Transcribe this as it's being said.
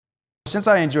since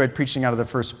I enjoyed preaching out of the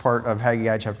first part of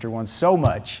Haggai chapter 1 so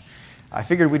much, I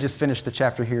figured we'd just finish the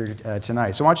chapter here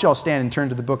tonight. So why don't you all stand and turn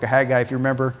to the book of Haggai. If you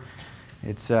remember,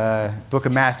 it's book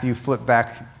of Matthew. Flip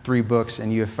back 3 books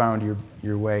and you have found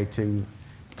your way to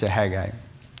Haggai.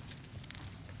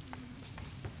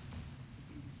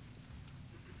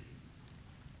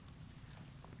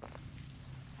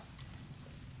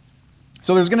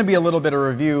 So there's going to be a little bit of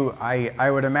review. I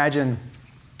would imagine,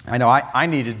 I know I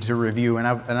needed to review, and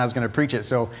I was going to preach it.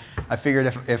 So I figured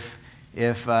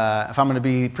if I'm going to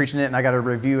be preaching it and I got a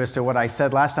review as to what I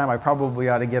said last time, I probably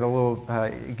ought to get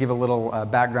give a little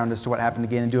background as to what happened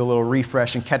again and do a little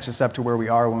refresh and catch us up to where we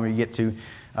are when we get to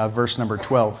verse number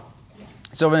 12.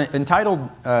 So I've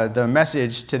entitled the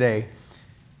message today,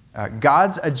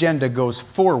 God's Agenda Goes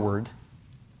Forward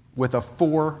with a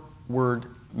 4-word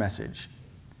message.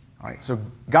 All right, so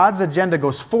God's agenda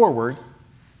goes forward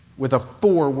with a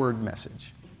 4-word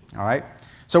message. All right,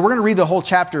 so we're going to read the whole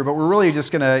chapter, but we're really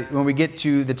just going to, when we get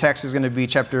to the text, is going to be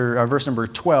verse number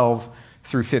 12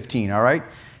 through 15. All right,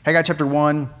 Haggai chapter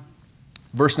 1,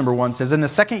 verse number 1 says, "In the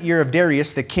 2nd year of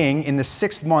Darius the king, in the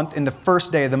 6th month, in the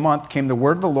 1st day of the month, came the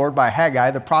word of the Lord by Haggai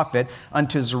the prophet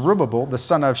unto Zerubbabel the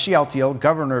son of Shealtiel,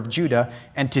 governor of Judah,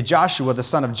 and to Joshua the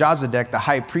son of Jozadak the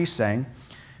high priest, saying,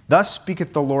 Thus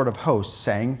speaketh the Lord of hosts,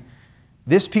 saying,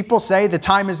 This people say, the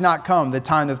time is not come, the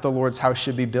time that the Lord's house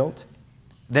should be built.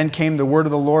 Then came the word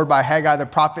of the Lord by Haggai the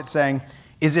prophet, saying,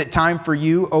 Is it time for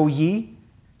you, O ye,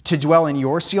 to dwell in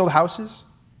your sealed houses,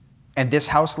 and this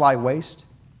house lie waste?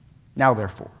 Now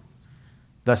therefore,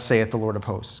 thus saith the Lord of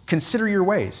hosts, consider your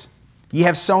ways. Ye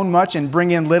have sown much and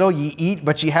bring in little. Ye eat,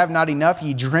 but ye have not enough.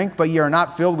 Ye drink, but ye are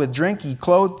not filled with drink. Ye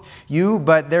clothe you,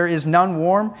 but there is none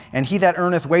warm. And he that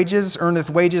earneth wages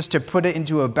to put it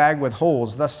into a bag with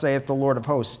holes. Thus saith the Lord of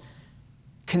hosts,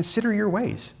 consider your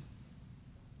ways.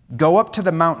 Go up to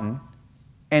the mountain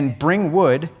and bring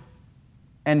wood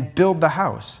and build the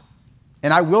house.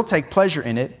 And I will take pleasure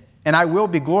in it, and I will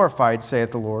be glorified,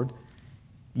 saith the Lord.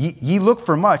 Ye look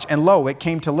for much, and lo, it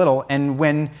came to little. And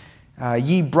when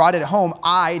ye brought it home,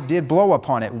 I did blow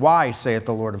upon it. Why, saith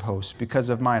the Lord of hosts? Because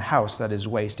of mine house that is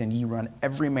waste, and ye run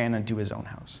every man unto his own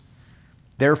house.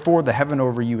 Therefore the heaven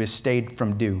over you is stayed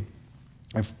from dew,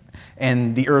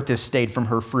 and the earth is stayed from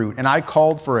her fruit. And I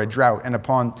called for a drought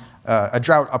upon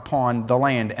the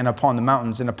land, and upon the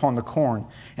mountains, and upon the corn,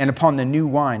 and upon the new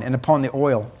wine, and upon the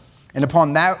oil, and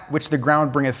upon that which the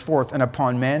ground bringeth forth, and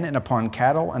upon men, and upon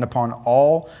cattle, and upon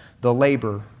all the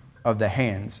labor of the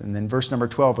hands. And then verse number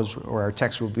 12 is where our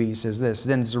text will be. It says this,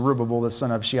 Then Zerubbabel the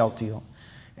son of Shealtiel,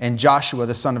 and Joshua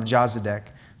the son of Jozadak,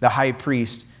 the high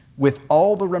priest, with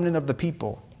all the remnant of the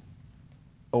people,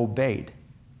 obeyed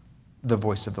the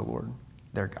voice of the Lord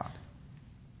their God.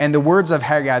 And the words of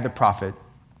Haggai the prophet,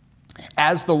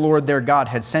 as the Lord their God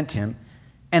had sent him,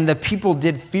 and the people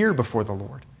did fear before the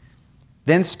Lord.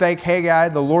 Then spake Haggai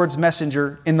the Lord's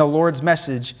messenger in the Lord's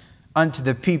message unto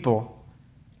the people,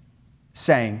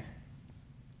 saying,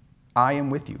 I am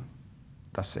with you,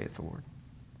 thus saith the Lord.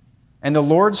 And the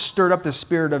Lord stirred up the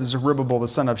spirit of Zerubbabel the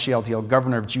son of Shealtiel,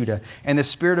 governor of Judah, and the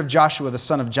spirit of Joshua the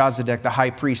son of Jozadak, the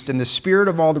high priest, and the spirit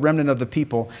of all the remnant of the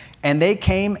people. And they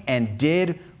came and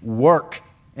did work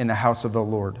in the house of the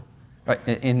Lord,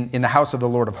 in the house of the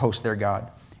Lord of hosts their God,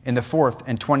 in the 4th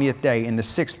and 20th day, in the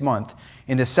 6th month,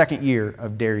 in the 2nd year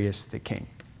of Darius the king.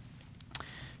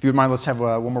 If you would mind, let's have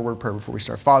one more word of prayer before we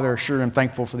start. Father, sure I'm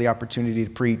thankful for the opportunity to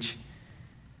preach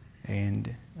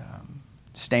and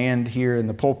stand here in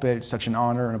the pulpit. It's such an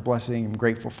honor and a blessing. I'm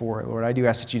grateful for it. Lord, I do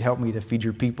ask that you'd help me to feed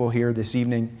your people here this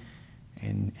evening.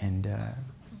 And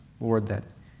Lord, that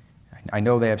I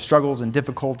know they have struggles and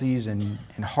difficulties and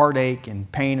heartache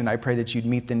and pain, and I pray that you'd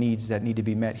meet the needs that need to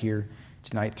be met here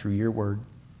tonight through your word.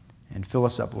 And fill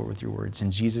us up, Lord, with your words.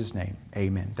 In Jesus' name,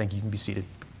 amen. Thank you. You can be seated.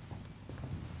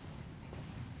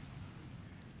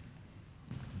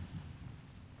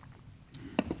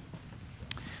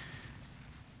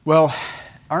 Well,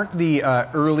 aren't the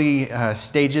early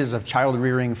stages of child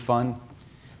rearing fun?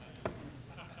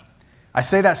 I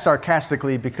say that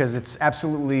sarcastically because it's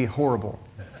absolutely horrible.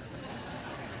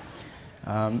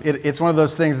 It's one of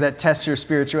those things that tests your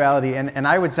spirituality. And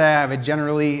I would say I have a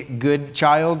generally good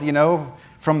child,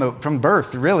 from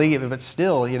birth, really, but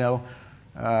still,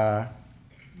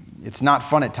 it's not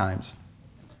fun at times.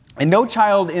 And no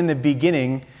child in the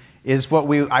beginning is what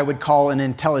I would call an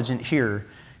intelligent hearer.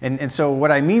 And so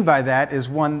what I mean by that is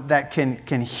one that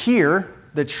can hear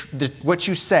what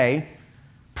you say,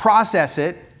 process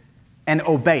it, and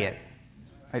obey it.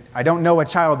 I don't know a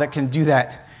child that can do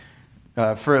that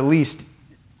for at least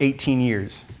 18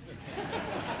 years.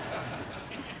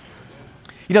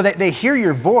 They hear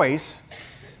your voice,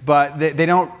 but they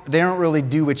don't really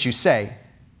do what you say.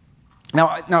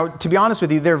 Now, to be honest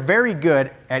with you, they're very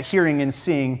good at hearing and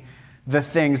seeing the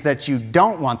things that you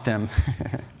don't want them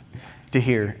to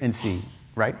hear and see,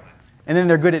 right? And then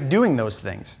they're good at doing those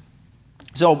things.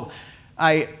 So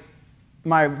my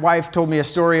wife told me a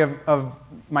story of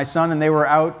my son, and they were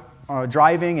out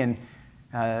driving, and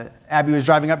Abby was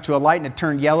driving up to a light, and it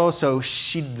turned yellow, so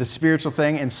she did the spiritual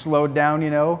thing and slowed down,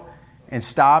 and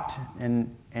stopped,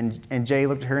 and Jay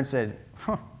looked at her and said,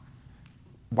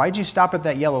 why'd you stop at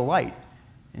that yellow light?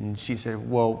 And she said,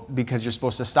 well, because you're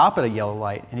supposed to stop at a yellow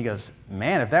light. And he goes,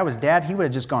 man, if that was Dad, he would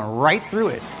have just gone right through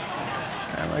it.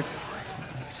 And I'm like,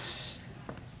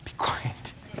 be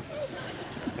quiet.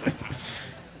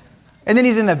 And then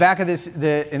he's in the back of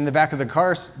the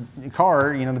car,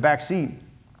 the back seat.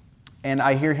 And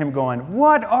I hear him going,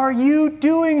 what are you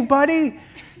doing, buddy?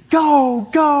 Go,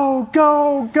 go,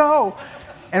 go, go.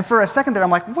 And for a second there, I'm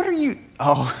like, what are you?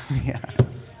 Oh, yeah.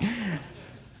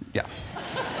 Yeah.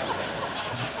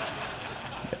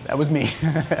 That was me.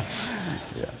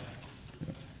 Yeah.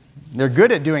 They're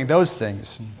good at doing those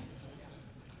things.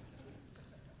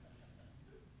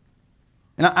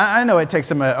 And I know it takes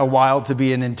them a while to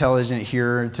be an intelligent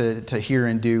hearer, to hear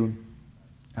and do,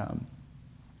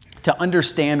 to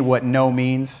understand what no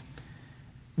means.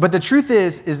 But the truth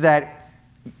is that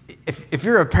if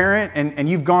you're a parent and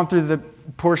you've gone through the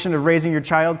portion of raising your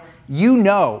child, you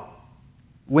know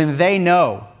when they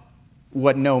know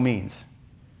what no means.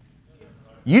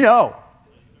 You know.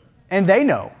 And they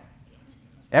know.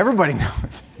 Everybody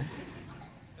knows.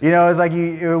 It's like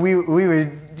we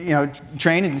would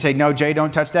train and say, no, Jay,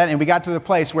 don't touch that. And we got to the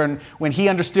place where when he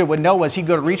understood what no was, he'd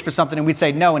go to reach for something and we'd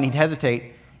say no, and he'd hesitate.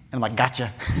 And I'm like,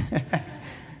 gotcha.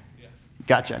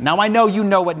 Gotcha. Now I know you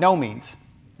know what no means.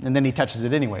 And then he touches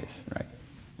it anyways, right?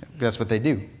 That's what they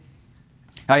do.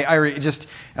 It's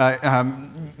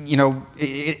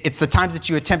the times that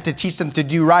you attempt to teach them to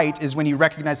do right is when you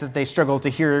recognize that they struggle to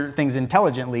hear things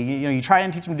intelligently. You try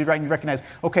and teach them to do right and you recognize,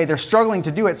 okay, they're struggling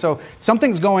to do it, so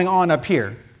something's going on up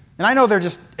here. And I know they're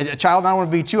just a child, and I don't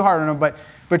want to be too hard on them,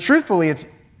 but truthfully,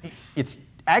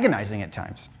 it's agonizing at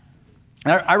times.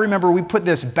 And I remember we put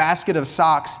this basket of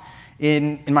socks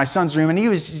in my son's room, and he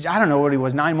was, I don't know what he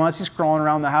was, 9 months, he's crawling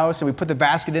around the house, and we put the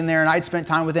basket in there, and I'd spent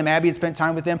time with him, Abby had spent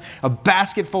time with him, a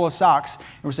basket full of socks,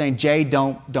 and we're saying, Jay,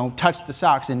 don't touch the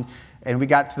socks, and we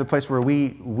got to the place where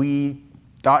we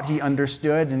thought he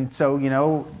understood, and so,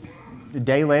 a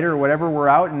day later or whatever, we're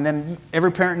out, and then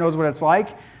every parent knows what it's like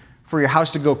for your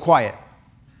house to go quiet.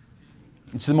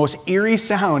 It's the most eerie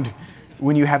sound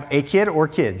when you have a kid or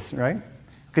kids, right?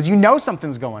 Because you know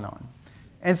something's going on.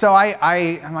 And so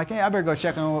I'm like, hey, I better go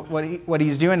check on what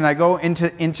he's doing. And I go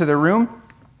into the room,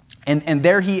 and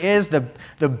there he is,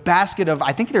 the basket of,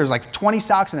 I think there's like 20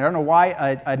 socks in there. I don't know why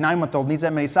a 9-month-old needs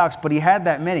that many socks, but he had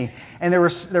that many. And there were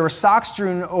socks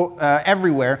strewn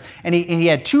everywhere. And he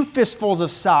had 2 fistfuls of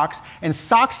socks and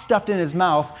socks stuffed in his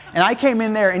mouth. And I came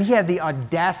in there, and he had the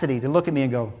audacity to look at me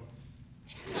and go.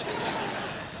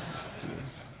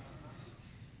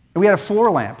 And we had a floor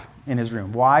lamp in his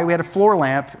room. Why we had a floor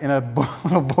lamp in a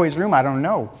little boy's room, I don't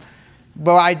know.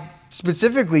 But I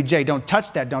specifically, Jay, don't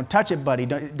touch that. Don't touch it, buddy.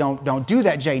 Don't do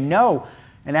that, Jay. No.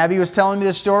 And Abby was telling me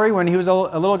this story when he was a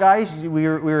little guy.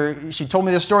 She told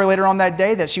me this story later on that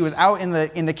day that she was out in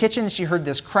the kitchen. She heard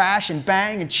this crash and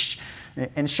bang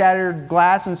and shattered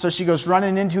glass. And so she goes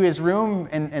running into his room,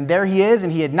 and there he is.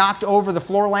 And he had knocked over the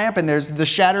floor lamp, and there's the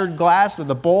shattered glass with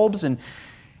the bulbs.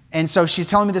 And so she's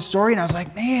telling me this story, and I was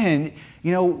like, man,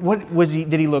 what was he?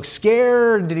 Did he look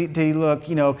scared? Did he look,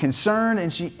 concerned?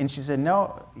 And she said,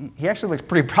 no, he actually looked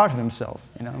pretty proud of himself.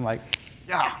 I'm like,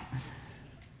 yeah.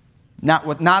 Not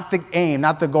the aim,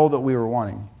 not the goal that we were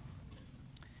wanting.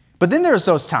 But then there's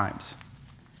those times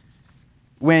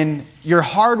when your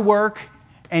hard work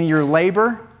and your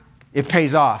labor, it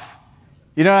pays off.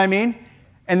 You know what I mean?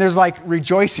 And there's like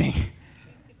rejoicing.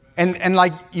 And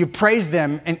like you praise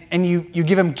them and you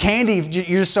give them candy.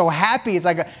 You're just so happy. It's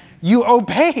like you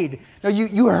obeyed. No,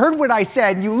 you heard what I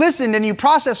said. You listened and you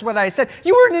processed what I said.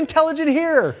 You were an intelligent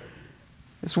hearer.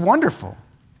 It's wonderful.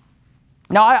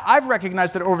 Now, I've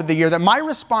recognized that over the year that my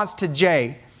response to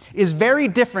Jay is very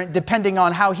different depending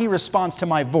on how he responds to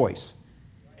my voice.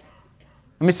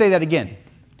 Let me say that again.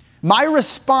 My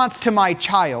response to my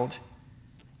child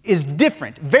is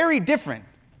different, very different,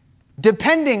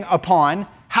 depending upon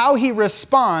how he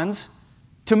responds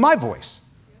to my voice.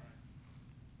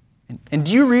 And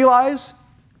do you realize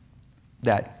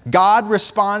that God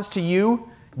responds to you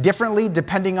differently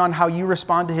depending on how you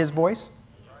respond to his voice?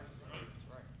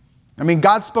 I mean,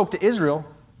 God spoke to Israel.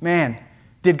 Man,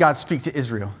 did God speak to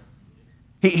Israel?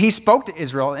 He spoke to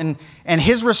Israel, and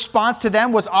his response to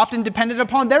them was often dependent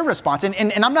upon their response.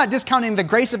 And I'm not discounting the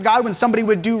grace of God when somebody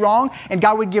would do wrong, and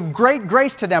God would give great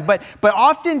grace to them. But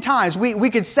oftentimes we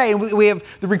could say, and we have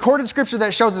the recorded scripture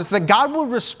that shows us that God will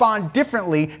respond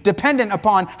differently dependent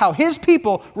upon how his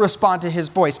people respond to his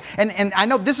voice. And I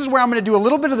know this is where I'm going to do a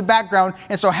little bit of the background,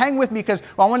 and so hang with me because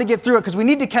I want to get through it because we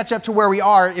need to catch up to where we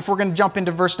are if we're going to jump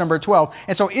into verse number 12.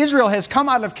 And so Israel has come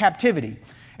out of captivity.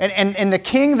 And the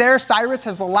king there, Cyrus,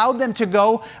 has allowed them to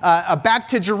go back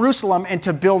to Jerusalem and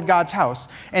to build God's house.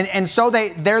 And so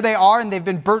there they are, and they've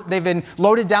been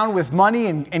loaded down with money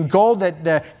and gold that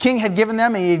the king had given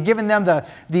them, and he had given them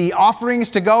the offerings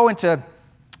to go and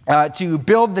to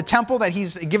build the temple that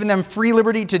he's given them free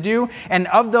liberty to do. And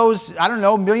of those, I don't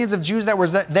know, millions of Jews that were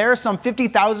there, some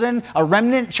 50,000, a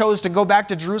remnant, chose to go back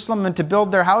to Jerusalem and to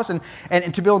build their house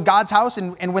and to build God's house.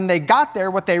 And when they got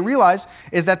there, what they realized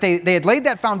is that they had laid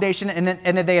that foundation and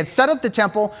that they had set up the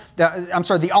temple,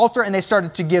 the altar, and they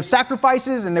started to give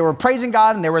sacrifices, and they were praising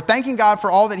God, and they were thanking God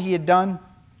for all that he had done.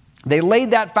 They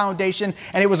laid that foundation,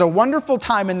 and it was a wonderful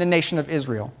time in the nation of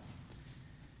Israel.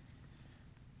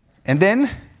 And then,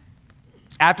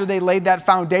 after they laid that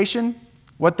foundation,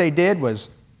 what they did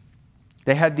was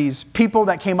they had these people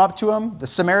that came up to them, the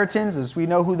Samaritans, as we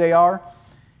know who they are.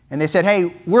 And they said,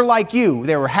 hey, we're like you.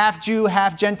 They were half Jew,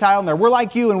 half Gentile. And we're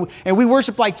like you, and we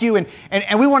worship like you. And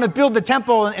we want to build the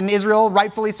temple. And Israel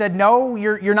rightfully said, no,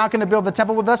 you're not going to build the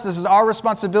temple with us. This is our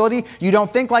responsibility. You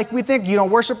don't think like we think. You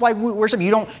don't worship like we worship.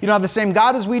 You don't have the same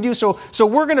God as we do. So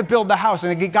we're going to build the house.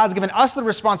 And God's given us the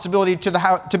responsibility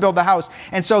to build the house.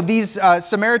 And so these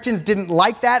Samaritans didn't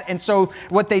like that. And so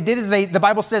what they did is the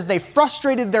Bible says they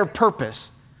frustrated their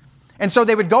purpose. And so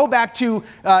they would go back to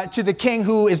the king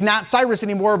who is not Cyrus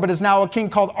anymore, but is now a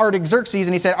king called Artaxerxes.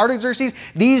 And he said, Artaxerxes,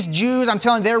 these Jews, I'm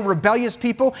telling you, they're rebellious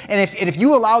people. And if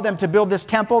you allow them to build this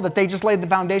temple that they just laid the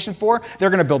foundation for,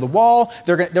 they're going to build a wall.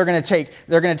 They're going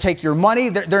to take your money.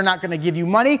 They're not going to give you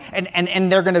money.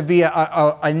 And they're going to be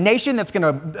a nation that's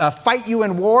going to fight you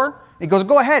in war. He goes,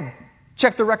 go ahead.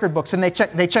 Check the record books. And they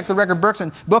check the record books,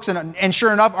 and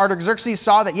sure enough, Artaxerxes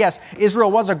saw that, yes,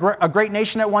 Israel was a great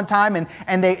nation at one time,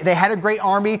 and they had a great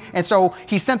army. And so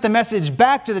he sent the message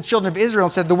back to the children of Israel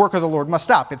and said, the work of the Lord must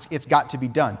stop. It's got to be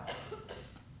done.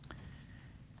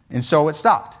 And so it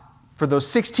stopped. For those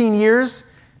 16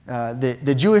 years,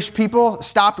 the Jewish people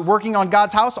stopped working on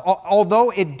God's house,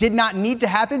 although it did not need to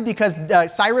happen because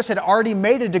Cyrus had already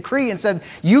made a decree and said,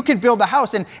 you can build the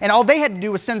house. And all they had to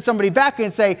do was send somebody back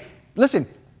and say, listen,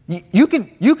 you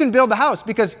can build the house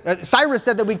because Cyrus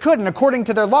said that we could, and according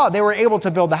to their law, they were able to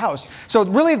build the house. So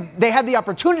really, they had the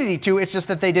opportunity to, it's just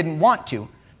that they didn't want to.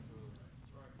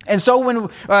 And so when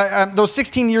those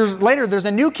 16 years later, there's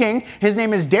a new king. His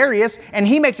name is Darius, and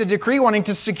he makes a decree wanting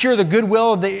to secure the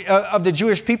goodwill of the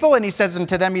Jewish people. And he says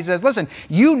to them, he says, listen,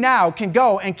 you now can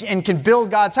go and can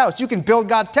build God's house. You can build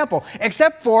God's temple,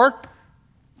 except for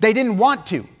they didn't want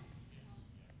to.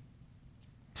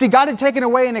 See, God had taken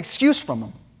away an excuse from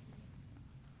them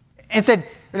and said,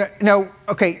 no,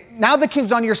 okay, now the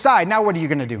king's on your side. Now what are you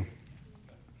going to do?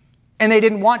 And they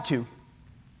didn't want to.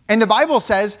 And the Bible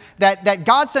says that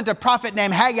God sent a prophet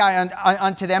named Haggai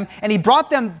unto them, and he brought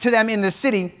them to them into the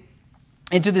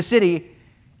city,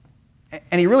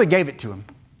 and he really gave it to them.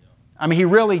 I mean, he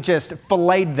really just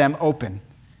filleted them open.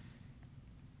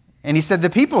 And he said, the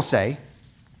people say,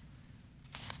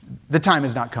 the time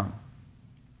has not come.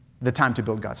 The time to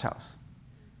build God's house.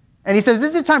 And he says,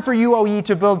 is it time for you, O ye,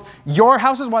 to build your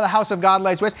houses while the house of God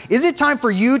lies waste? Is it time for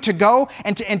you to go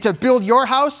and to build your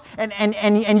house and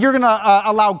you're going to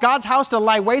allow God's house to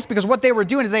lie waste? Because what they were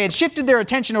doing is they had shifted their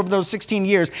attention over those 16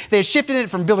 years. They had shifted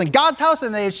it from building God's house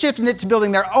and they had shifted it to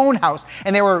building their own house.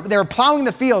 And they were plowing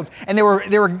the fields and they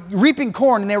were reaping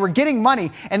corn and they were getting money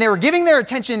and they were giving their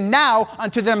attention now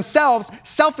unto themselves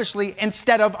selfishly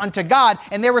instead of unto God.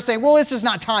 And they were saying, well, it's just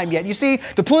not time yet. You see,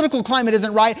 the political climate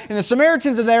isn't right and the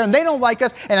Samaritans are there and they don't like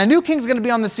us, and a new king's going to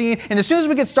be on the scene, and as soon as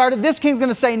we get started, this king's going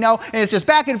to say no, and it's just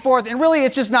back and forth, and really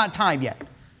it's just not time yet. And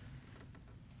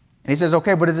he says,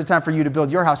 okay, but is it time for you to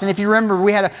build your house? And if you remember,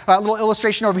 we had a little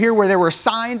illustration over here where there were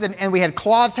signs and we had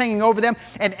cloths hanging over them,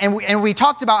 and we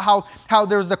talked about how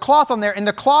there's the cloth on there, and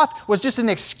the cloth was just an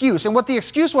excuse. And what the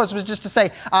excuse was just to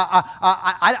say,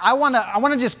 I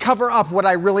want to just cover up what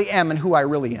I really am and who I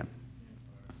really am.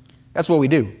 That's what we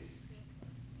do.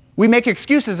 We make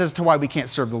excuses as to why we can't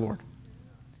serve the Lord.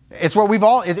 It's what we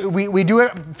do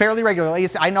it fairly regularly.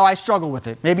 I know I struggle with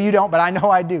it. Maybe you don't, but I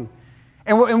know I do.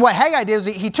 And what Haggai did is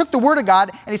he took the word of God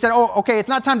and he said, oh, okay, it's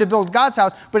not time to build God's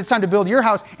house, but it's time to build your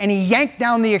house. And he yanked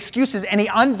down the excuses and he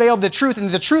unveiled the truth. And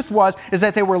the truth is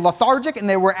that they were lethargic and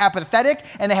they were apathetic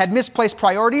and they had misplaced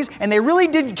priorities and they really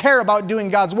didn't care about doing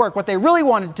God's work. What they really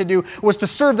wanted to do was to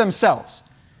serve themselves.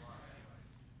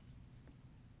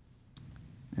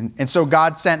 And so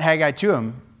God sent Haggai to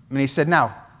him and he said,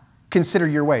 now, consider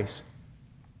your ways.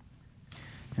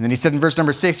 And then he said in verse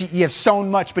number 6, ye have sown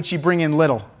much, but ye bring in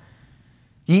little.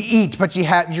 You eat, but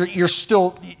you're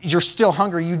still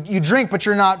hungry. You drink, but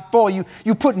you're not full.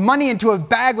 You put money into a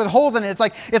bag with holes in it. It's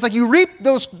like you reap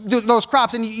those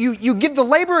crops, and you give the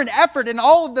labor and effort and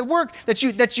all of the work that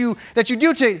you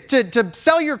do to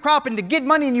sell your crop and to get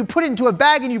money, and you put it into a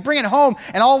bag and you bring it home,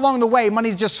 and all along the way,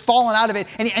 money's just falling out of it.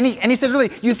 And he says,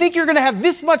 really, you think you're going to have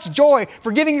this much joy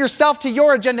for giving yourself to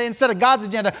your agenda instead of God's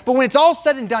agenda, but when it's all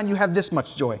said and done, you have this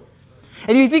much joy.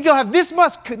 And you think you'll have this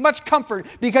much comfort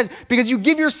because you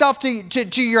give yourself to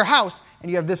your house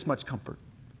and you have this much comfort.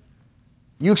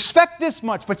 You expect this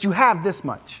much, but you have this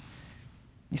much.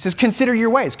 He says, consider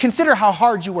your ways. Consider how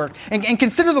hard you work and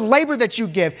consider the labor that you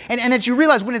give and that you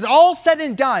realize when it's all said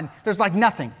and done, there's like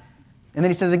nothing. And then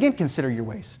he says, again, consider your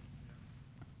ways.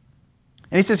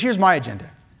 And he says, here's my agenda.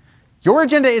 Your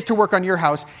agenda is to work on your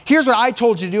house. Here's what I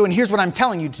told you to do, and here's what I'm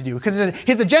telling you to do. Because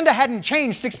his agenda hadn't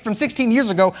changed from 16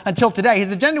 years ago until today.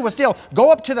 His agenda was still,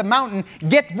 go up to the mountain,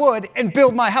 get wood, and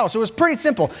build my house. It was pretty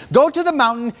simple. Go to the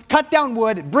mountain, cut down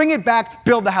wood, bring it back,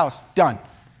 build the house. Done.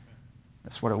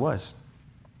 That's what it was.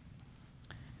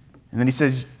 And then he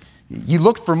says, you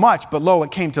looked for much, but lo, it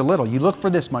came to little. You looked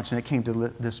for this much, and it came to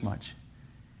this much.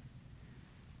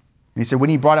 And he said,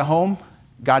 when he brought it home,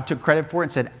 God took credit for it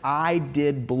and said, I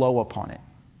did blow upon it.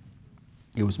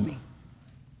 It was me.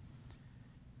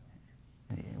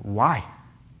 Why?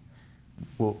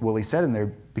 Well, he said in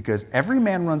there, because every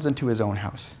man runs into his own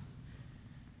house,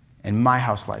 and my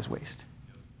house lies waste.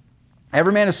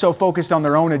 Every man is so focused on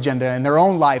their own agenda and their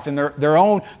own life and their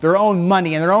own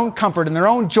money and their own comfort and their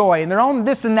own joy and their own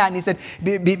this and that. And he said,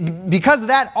 because of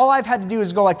that, all I've had to do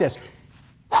is go like this.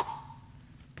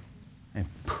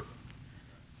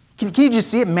 Can you just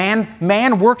see it?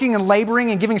 Man working and laboring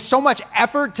and giving so much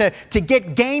effort to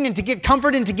get gain and to get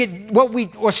comfort and to get what we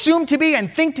assume to be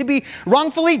and think to be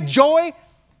wrongfully joy.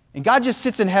 And God just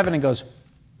sits in heaven and goes,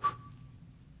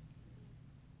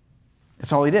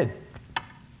 that's all he did.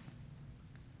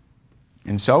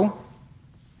 And so,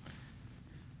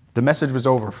 the message was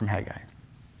over from Haggai.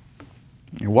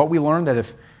 And what we learned that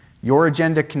if your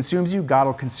agenda consumes you, God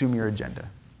will consume your agenda.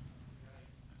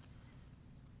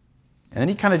 And then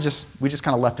we just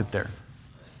kind of left it there.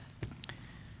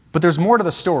 But there's more to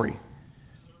the story.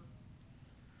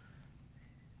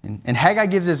 And Haggai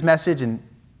gives his message and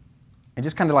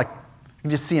just kind of like, you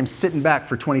just see him sitting back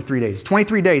for 23 days.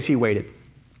 23 days he waited.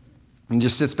 And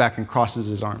just sits back and crosses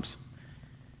his arms.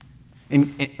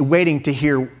 And waiting to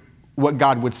hear what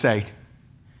God would say.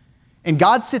 And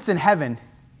God sits in heaven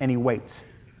and he waits.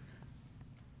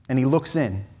 And he looks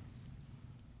in.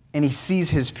 And he sees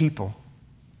his people.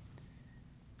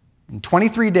 In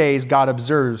 23 days, God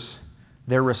observes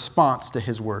their response to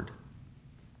his word.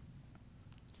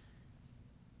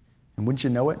 And wouldn't you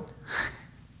know it?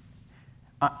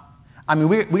 I mean,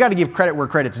 we got to give credit where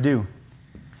credit's due.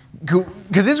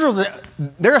 Because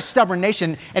they're a stubborn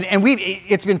nation, and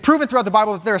it's been proven throughout the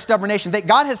Bible that they're a stubborn nation. That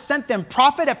God has sent them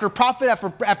prophet after prophet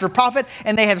after prophet,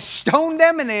 and they have stoned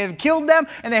them, and they have killed them,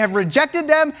 and they have rejected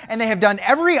them, and they have done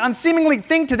every unseemly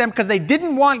thing to them because they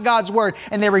didn't want God's word,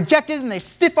 and they rejected, and they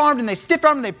stiff-armed, and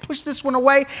they pushed this one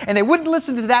away, and they wouldn't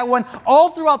listen to that one all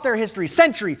throughout their history,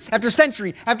 century after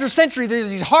century after century.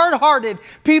 There's these hard-hearted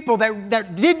people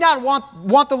that did not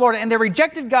want the Lord, and they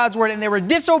rejected God's word, and they were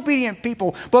disobedient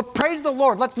people. But praise the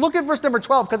Lord. Let's look at verse number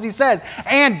 12 because he says,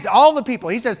 and all the people.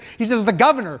 He says the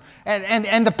governor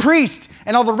and the priest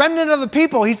and all the remnant of the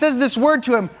people. He says this word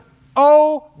to him,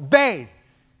 obeyed.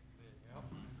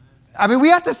 I mean, we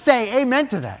have to say amen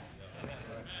to that.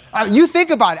 You think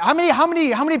about it. How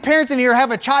many parents in here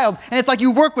have a child and it's like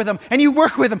you work with them and you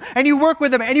work with them and you work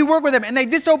with them and you work with them and they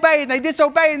disobey and they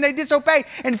disobey and they disobey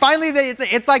and finally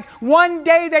it's like one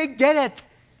day they get it.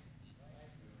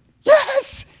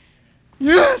 Yes.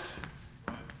 Yes.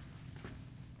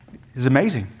 It's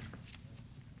amazing.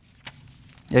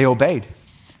 They obeyed.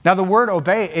 Now the word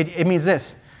obey, it means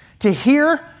this. To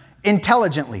hear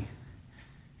intelligently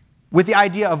with the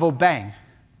idea of obeying.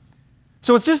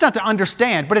 So it's just not to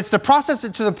understand, but it's to process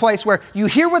it to the place where you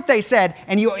hear what they said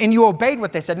and you obeyed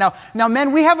what they said. Now,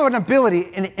 men, we have an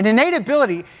ability, an innate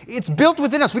ability. It's built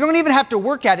within us. We don't even have to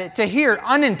work at it to hear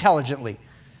unintelligently.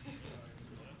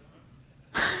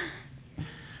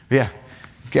 Yeah.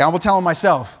 Okay, I will tell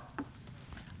myself.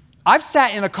 I've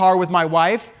sat in a car with my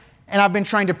wife and I've been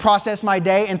trying to process my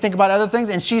day and think about other things,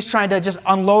 and she's trying to just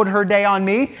unload her day on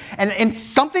me, and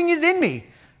something is in me.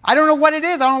 I don't know what it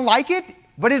is. I don't like it,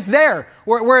 but it's there.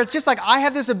 Where it's just like I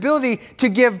have this ability to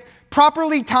give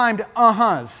properly timed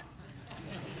uh-huhs.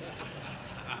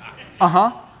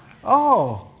 Uh-huh.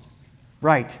 Oh,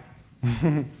 right.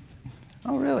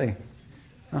 Oh, really?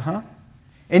 Uh-huh.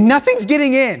 And nothing's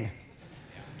getting in.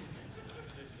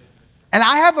 And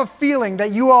I have a feeling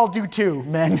that you all do too,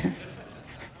 men.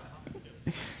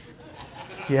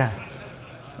 Yeah.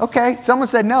 Okay, someone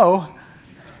said no.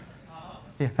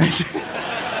 Yeah.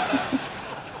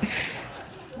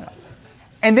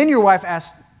 And then your wife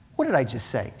asked, what did I just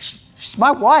say? She's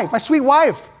my wife, my sweet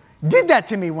wife, did that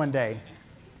to me one day.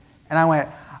 And I went,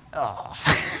 oh.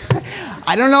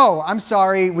 I don't know. I'm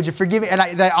sorry. Would you forgive me? And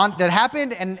that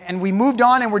happened, and we moved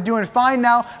on, and we're doing fine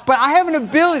now. But I have an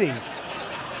ability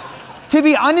to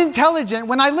be unintelligent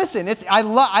when I listen. I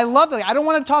love it. I don't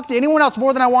want to talk to anyone else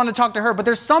more than I want to talk to her. But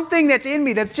there's something that's in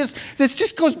me that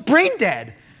just goes brain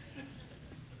dead.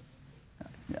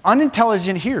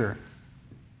 Unintelligent here.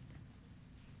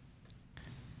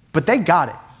 But they got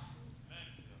it.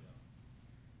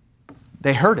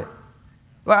 They heard it.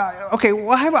 Okay,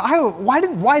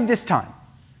 why this time?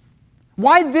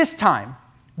 Why this time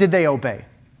did they obey?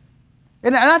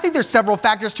 And I think there's several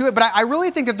factors to it, but I really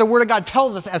think that the Word of God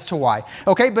tells us as to why.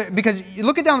 Okay, but because you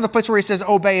look it down to the place where he says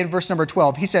obey in verse number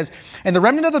 12. He says, and the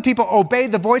remnant of the people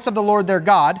obeyed the voice of the Lord their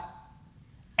God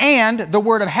and the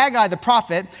word of Haggai the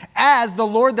prophet, as the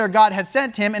Lord their God had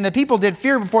sent him, and the people did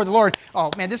fear before the Lord. Oh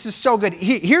man, this is so good.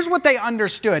 Here's what they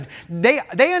understood. They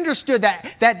understood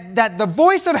that the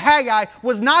voice of Haggai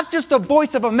was not just the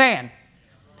voice of a man.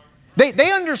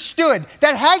 They understood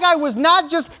that Haggai was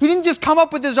he didn't just come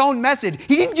up with his own message.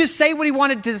 He didn't just say what he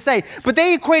wanted to say, but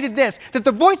they equated this, that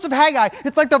the voice of Haggai,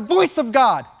 it's like the voice of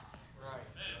God.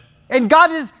 And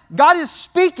God is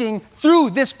speaking through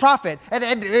this prophet.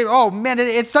 And oh man,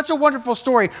 it's such a wonderful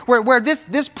story where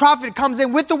this prophet comes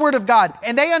in with the word of God,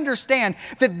 and they understand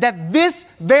that this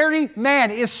very man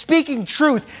is speaking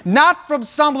truth, not from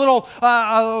some little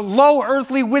low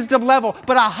earthly wisdom level,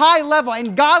 but a high level.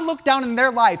 And God looked down in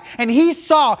their life, and he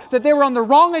saw that they were on the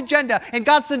wrong agenda, and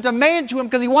God sent a man to him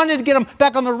because he wanted to get them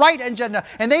back on the right agenda.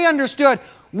 And they understood,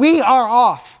 we are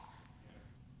off.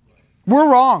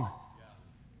 We're wrong.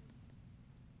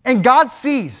 And God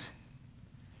sees.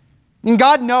 And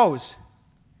God knows.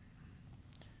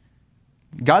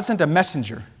 God sent a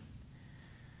messenger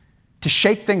to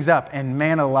shake things up, and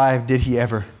man alive, did he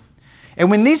ever. And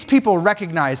when these people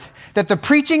recognized that the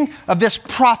preaching of this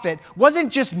prophet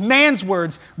wasn't just man's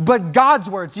words, but God's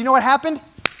words, you know what happened?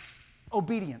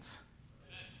 Obedience.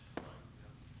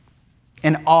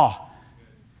 And awe.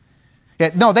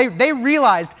 No, they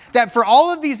realized that for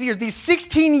all of these years, these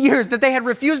 16 years that they had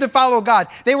refused to follow God,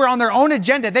 they were on their own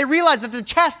agenda. They realized that the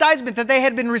chastisement that they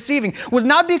had been receiving was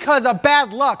not because of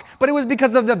bad luck, but it was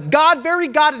because of the very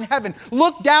God in heaven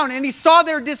looked down and he saw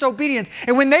their disobedience.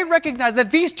 And when they recognized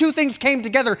that these two things came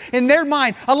together in their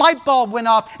mind, a light bulb went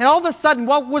off, and all of a sudden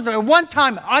what was at one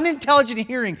time unintelligent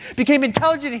hearing became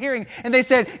intelligent hearing. And they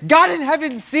said, God in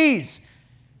heaven sees.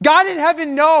 God in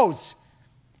heaven knows.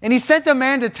 And he sent a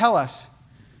man to tell us.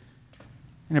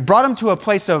 And it brought him to a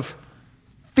place of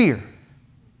fear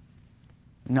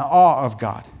and awe of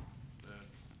God.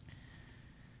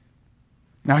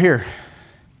 Now here,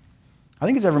 I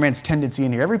think it's every man's tendency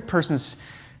in here, every person's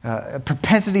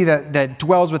propensity that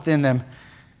dwells within them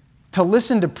to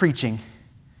listen to preaching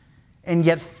and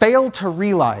yet fail to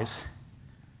realize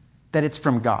that it's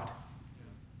from God.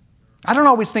 I don't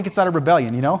always think it's out of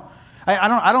rebellion, you know?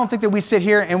 I don't think that we sit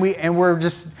here and we're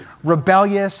just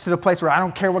rebellious to the place where I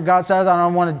don't care what God says. I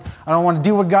don't want to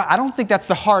do what God. I don't think that's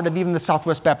the heart of even the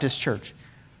Southwest Baptist Church.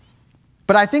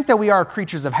 But I think that we are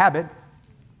creatures of habit.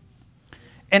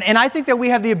 And I think that we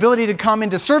have the ability to come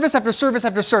into service after service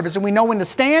after service, and we know when to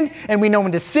stand, and we know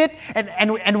when to sit,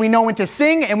 and we know when to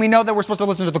sing, and we know that we're supposed to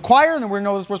listen to the choir, and we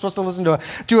know we're supposed to listen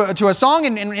to a song,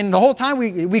 and the whole time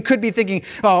we could be thinking,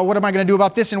 oh, what am I going to do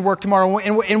about this in work tomorrow,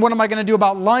 and what am I going to do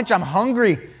about lunch? I'm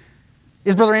hungry.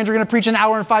 Is Brother Andrew going to preach an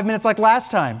hour and 5 minutes like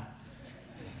last time?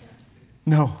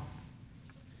 No.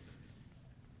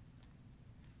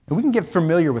 And we can get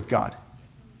familiar with God.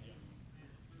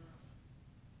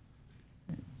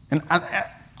 And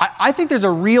I think there's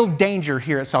a real danger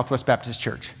here at Southwest Baptist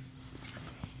Church.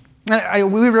 We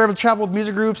were able to travel with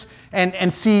music groups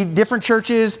and see different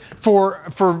churches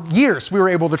for years. We were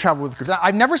able to travel with groups.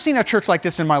 I've never seen a church like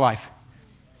this in my life.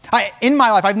 In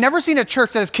my life, I've never seen a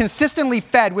church that is consistently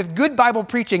fed with good Bible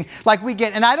preaching like we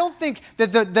get. And I don't think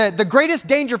that the greatest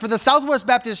danger for the Southwest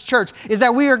Baptist Church is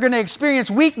that we are going to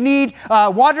experience weak-kneed,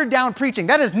 watered-down preaching.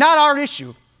 That is not our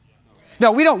issue.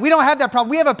 No, we don't have that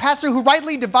problem. We have a pastor who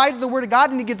rightly divides the Word of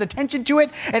God and he gives attention to it,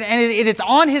 and it's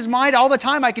on his mind all the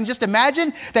time. I can just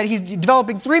imagine that he's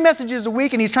developing 3 messages a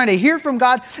week and he's trying to hear from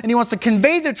God and he wants to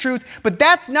convey the truth, but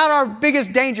that's not our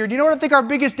biggest danger. Do you know what I think our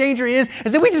biggest danger is?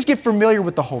 Is that we just get familiar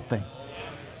with the whole thing.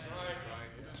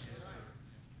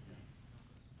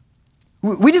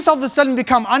 We just all of a sudden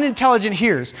become unintelligent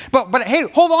hearers. But hey,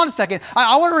 hold on a second.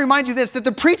 I want to remind you this, that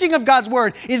the preaching of God's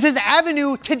word is his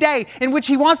avenue today in which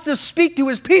he wants to speak to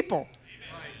his people.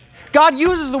 God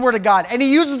uses the word of God and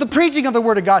he uses the preaching of the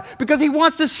word of God because he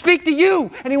wants to speak to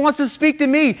you and he wants to speak to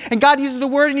me. And God uses the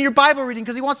word in your Bible reading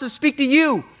because he wants to speak to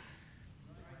you.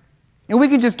 And we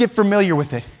can just get familiar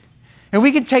with it. And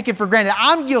we can take it for granted.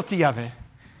 I'm guilty of it.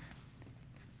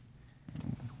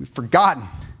 We've forgotten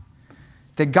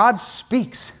that God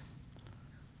speaks.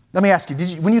 Let me ask you,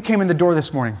 when you came in the door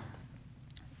this morning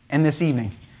and this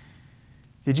evening,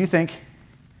 did you think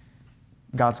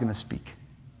God's going to speak?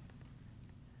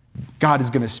 God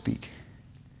is going to speak.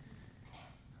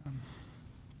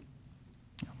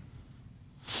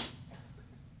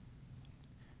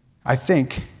 I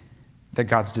think that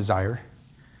God's desire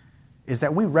is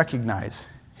that we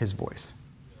recognize his voice.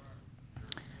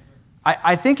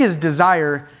 I think his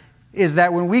desire is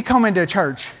that when we come into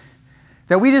church,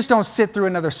 that we just don't sit through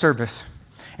another service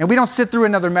and we don't sit through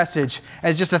another message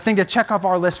as just a thing to check off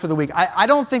our list for the week. I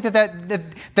don't think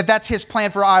that's his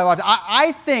plan for our lives.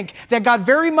 I think that God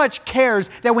very much cares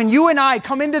that when you and I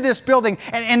come into this building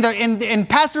and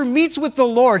pastor meets with the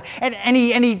Lord and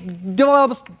he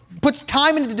puts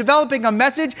time into developing a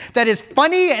message that is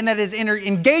funny and that is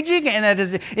engaging and that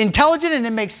is intelligent and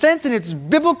it makes sense and it's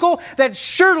biblical, that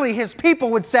surely his people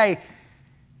would say,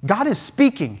 God is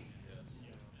speaking.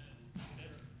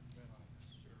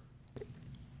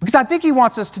 Because I think he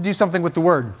wants us to do something with the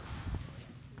word,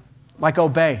 like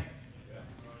obey.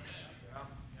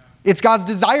 It's God's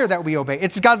desire that we obey.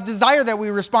 It's God's desire that we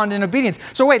respond in obedience.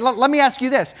 So wait, let me ask you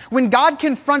this. When God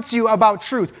confronts you about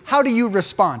truth, how do you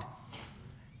respond?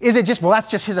 Is it just, well, that's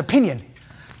just his opinion?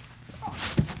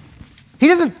 He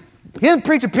doesn't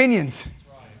preach opinions.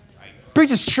 He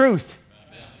preaches truth.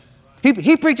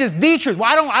 He preaches the truth.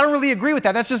 Well, I don't really agree with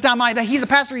that. That's just not mine. He's a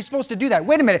pastor. He's supposed to do that.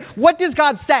 Wait a minute. What does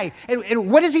God say?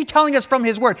 And what is he telling us from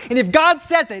his word? And if God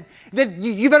says it, then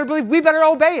you better believe we better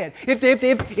obey it.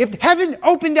 If heaven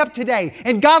opened up today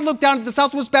and God looked down at the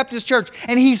Southwest Baptist Church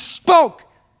and he spoke,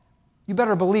 you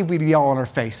better believe we'd be all on our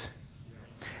face.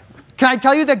 Can I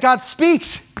tell you that God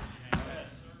speaks?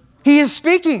 He is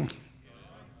speaking.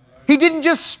 He didn't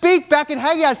just speak back in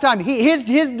Haggai's time. His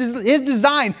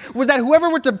design was that whoever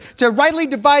were to rightly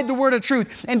divide the word of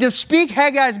truth and to speak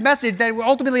Haggai's message that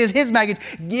ultimately is his message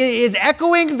is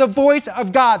echoing the voice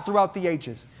of God throughout the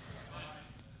ages.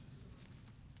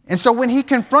 And so when he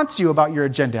confronts you about your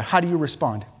agenda, how do you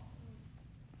respond?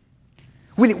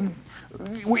 In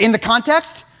the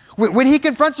context, when he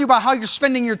confronts you about how you're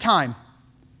spending your time,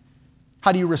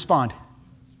 how do you respond?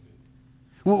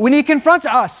 When he confronts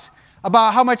us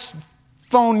about how much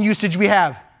phone usage we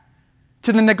have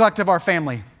to the neglect of our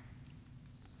family.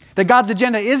 That God's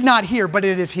agenda is not here, but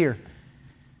it is here.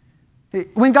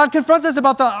 When God confronts us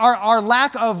about our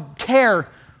lack of care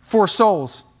for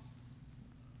souls,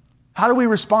 how do we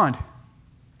respond?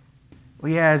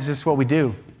 Well, yeah, it's just what we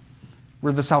do.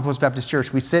 We're the Southwest Baptist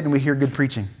Church. We sit and we hear good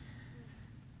preaching.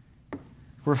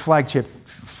 We're a flagship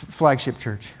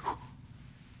church.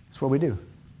 That's what we do.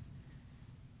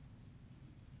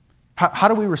 How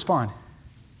do we respond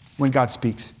when God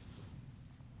speaks?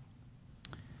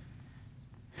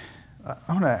 I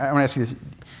want to ask you this. Do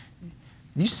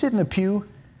you sit in the pew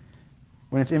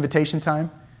when it's invitation time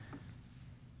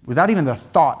without even the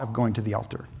thought of going to the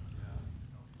altar?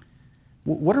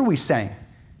 What are we saying?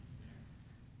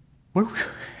 What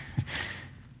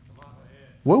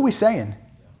are we saying?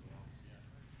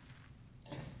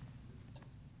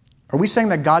 Are we saying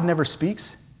that God never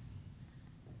speaks?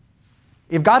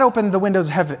 If God opened the windows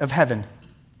of heaven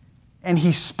and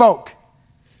he spoke,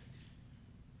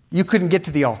 you couldn't get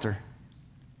to the altar.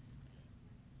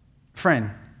 Friend,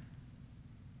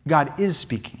 God is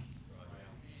speaking.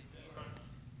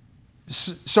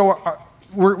 So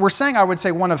we're saying, I would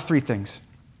say, one of 3 things.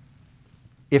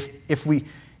 If we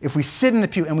sit in the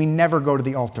pew and we never go to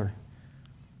the altar,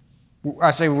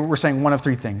 we're saying one of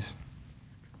 3 things.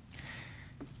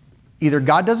 Either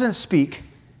God doesn't speak,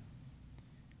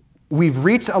 we've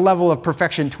reached a level of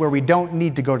perfection to where we don't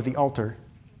need to go to the altar,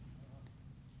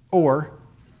 or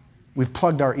we've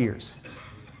plugged our ears.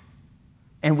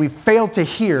 And we've failed to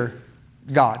hear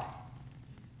God.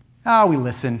 Oh, we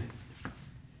listen.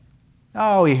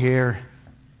 Oh, we hear.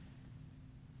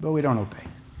 But we don't obey.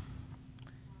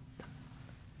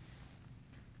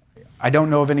 I don't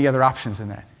know of any other options in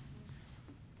that.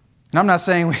 And I'm not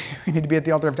saying we need to be at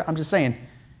the altar. I'm just saying,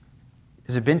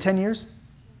 has it been 10 years?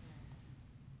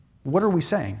 What are we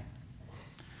saying?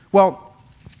 Well,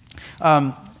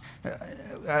 how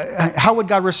would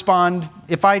God respond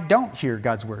if I don't hear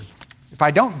God's word? If I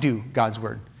don't do God's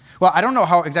word? Well, I don't know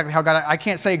I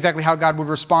can't say exactly how God would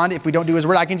respond if we don't do his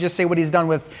word. I can just say what he's done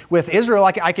with Israel.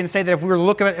 I can say that if we were to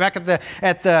look back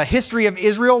at the history of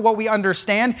Israel, what we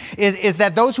understand is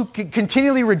that those who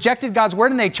continually rejected God's word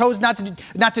and they chose not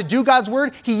to do God's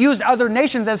word, he used other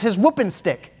nations as his whooping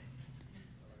stick.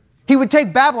 He would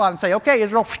take Babylon and say, okay,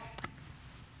 Israel,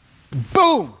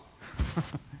 boom.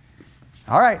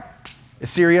 All right,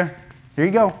 Assyria, here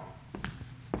you go.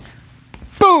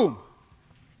 Boom.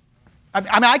 I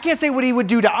mean, I can't say what he would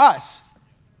do to us.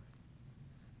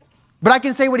 But I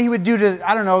can say what he would do to,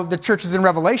 I don't know, the churches in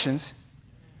Revelations.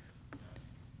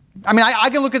 I mean, I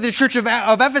can look at the church of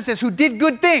Ephesus who did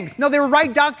good things. No, they were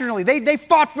right doctrinally. They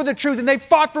fought for the truth and they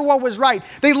fought for what was right.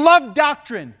 They loved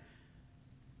doctrine.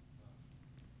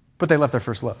 But they left their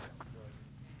first love.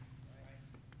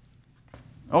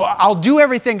 Oh, I'll do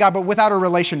everything, God, but without a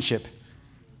relationship.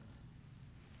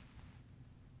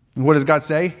 And what does God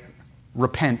say?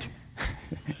 Repent.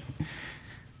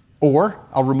 Or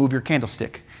I'll remove your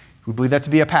candlestick. We believe that to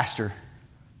be a pastor.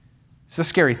 It's a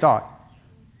scary thought.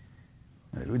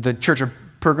 The church of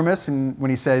Pergamos, and when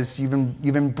he says you've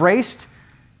embraced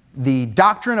the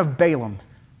doctrine of Balaam,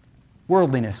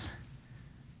 worldliness.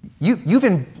 You've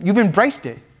embraced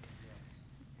it.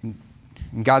 And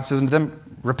God says unto them,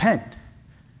 repent.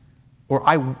 Or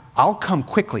I'll come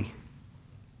quickly,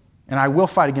 and I will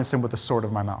fight against them with the sword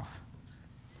of my mouth.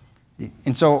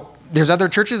 And so there's other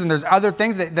churches and there's other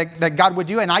things that God would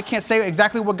do. And I can't say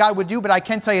exactly what God would do, but I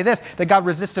can tell you this, that God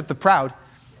resisteth the proud.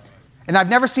 And I've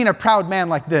never seen a proud man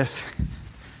like this.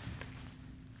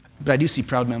 But I do see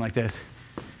proud men like this.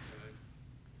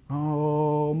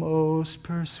 Almost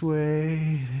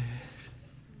persuaded.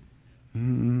 Yeah.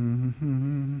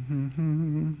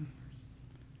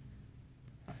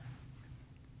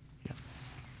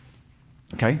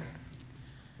 Okay.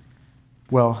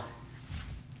 Well,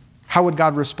 how would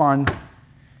God respond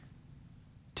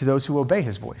to those who obey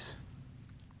his voice?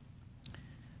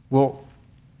 Well,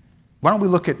 why don't we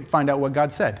find out what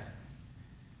God said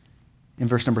in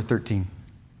verse number 13?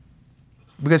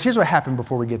 Because here's what happened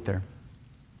before we get there.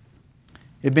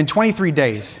 It had been 23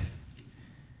 days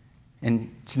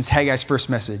since Haggai's first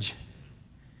message.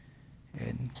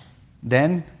 And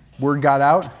then word got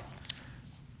out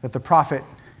that the prophet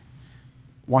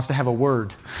wants to have a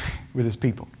word with his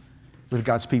people. With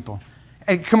God's people.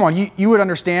 And come on, you would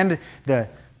understand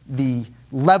the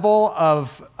level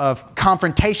of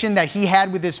confrontation that he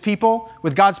had with his people,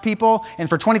 with God's people. And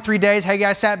for 23 days,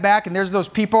 Haggai sat back and there's those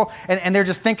people and they're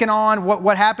just thinking on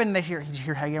what happened. And they hear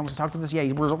Haggai wants to talk to this.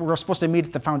 Yeah, we're supposed to meet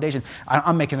at the foundation.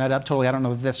 I'm making that up totally. I don't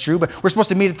know if that's true, but we're supposed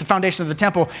to meet at the foundation of the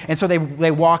temple. And so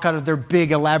they walk out of their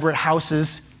big elaborate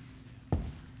houses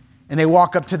and they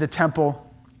walk up to the temple.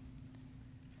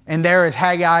 And there is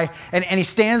Haggai, and he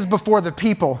stands before the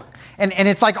people. And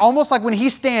it's like almost like when he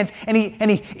stands and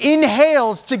he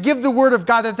inhales to give the word of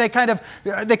God, that they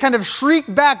kind of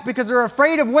shriek back because they're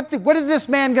afraid of what is this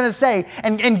man going to say.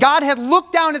 And God had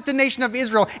looked down at the nation of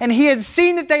Israel and he had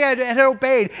seen that they had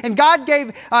obeyed. And God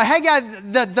gave Haggai,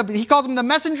 he calls him the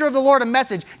messenger of the Lord, a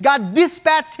message. God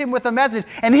dispatched him with a message.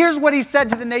 And here's what he said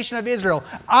to the nation of Israel.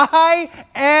 I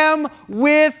am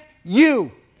with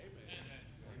you.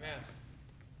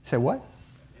 Say what?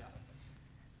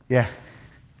 Yeah.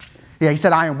 Yeah, he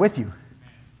said, I am with you.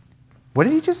 What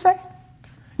did he just say?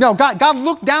 No, God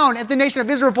looked down at the nation of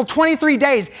Israel for 23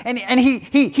 days and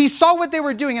he saw what they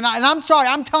were doing. And I'm sorry,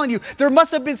 I'm telling you, there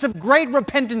must have been some great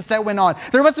repentance that went on.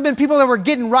 There must have been people that were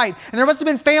getting right. And there must have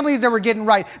been families that were getting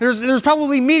right. There's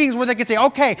probably meetings where they could say,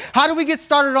 okay, how do we get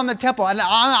started on the temple? And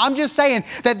I'm just saying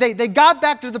that they got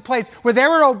back to the place where they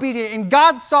were obedient and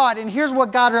God saw it. And here's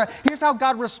how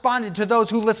God responded to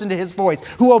those who listened to his voice,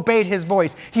 who obeyed his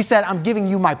voice. He said, I'm giving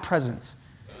you my presence.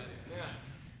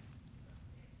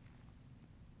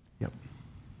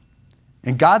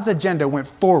 And God's agenda went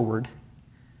forward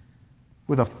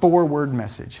with a 4-word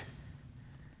message.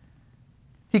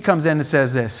 He comes in and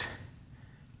says this,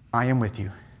 I am with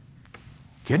you.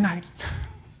 Good night.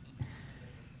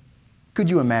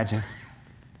 Could you imagine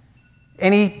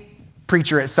any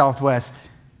preacher at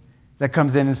Southwest that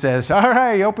comes in and says, all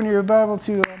right, open your Bible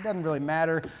to, it doesn't really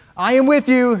matter. I am with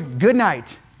you, good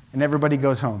night. And everybody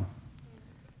goes home.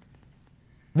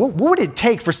 What would it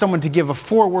take for someone to give a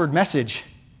 4-word message?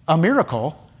 A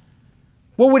miracle?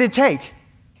 What would it take?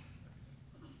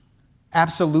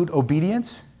 Absolute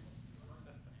obedience?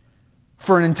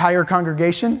 For an entire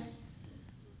congregation?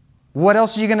 What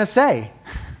else are you going to say?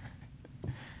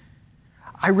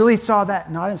 I really saw that.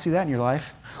 No, I didn't see that in your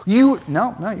life. You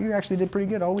actually did pretty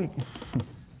good all week.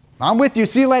 I'm with you.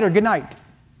 See you later. Good night.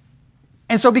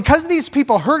 And so because these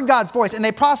people heard God's voice and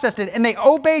they processed it and they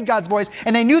obeyed God's voice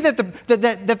and they knew that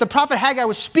the prophet Haggai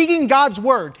was speaking God's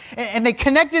word and they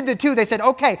connected the two, they said,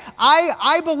 okay,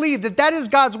 I believe that is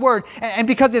God's word, and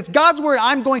because it's God's word,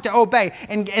 I'm going to obey.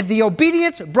 And the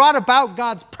obedience brought about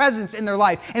God's presence in their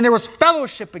life. And there was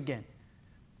fellowship again,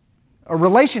 a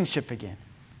relationship again.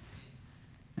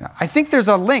 I think there's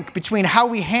a link between how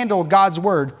we handle God's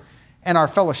word and our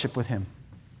fellowship with him.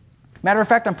 Matter of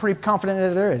fact, I'm pretty confident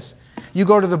that there is. You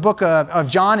go to the book of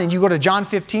John and you go to John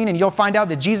 15 and you'll find out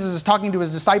that Jesus is talking to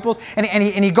his disciples and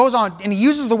he goes on and he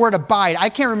uses the word abide. I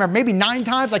can't remember, maybe 9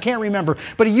 times, I can't remember.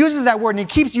 But he uses that word and he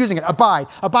keeps using it. Abide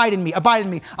in me, abide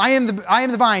in me. I am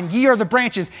the vine, ye are the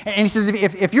branches. And he says,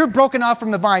 if you're broken off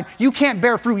from the vine, you can't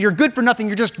bear fruit. You're good for nothing.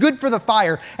 You're just good for the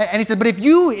fire. And he said, but if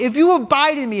you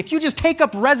abide in me, if you just take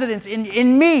up residence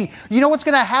in me, you know what's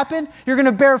going to happen? You're going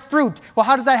to bear fruit. Well,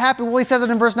 how does that happen? Well, he says it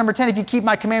in verse number 10, if you keep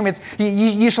my commandments,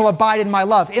 you shall abide in my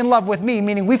love. In love with me,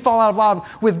 meaning we fall out of love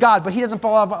with God, but he doesn't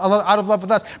fall out of love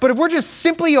with us. But if we're just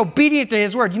simply obedient to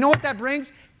his word, you know what that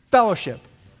brings? Fellowship.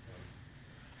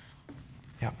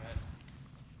 Yep.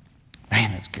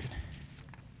 Man, that's good.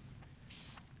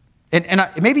 And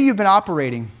maybe you've been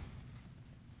operating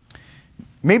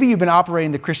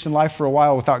the Christian life for a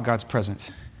while without God's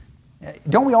presence.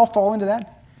 Don't we all fall into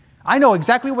that? I know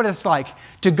exactly what it's like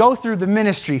to go through the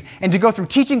ministry and to go through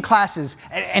teaching classes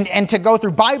and to go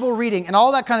through Bible reading and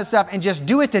all that kind of stuff and just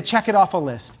do it to check it off a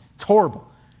list. It's horrible.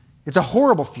 It's a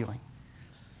horrible feeling.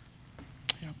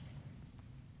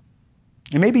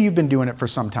 And maybe you've been doing it for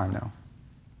some time now.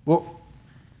 Well,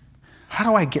 how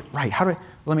do I get right?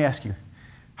 Let me ask you,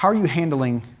 how are you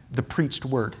handling the preached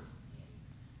word?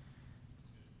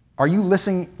 Are you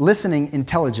listening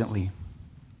intelligently?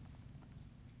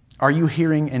 Are you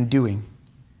hearing and doing?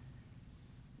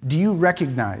 Do you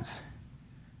recognize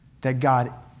that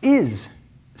God is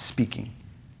speaking?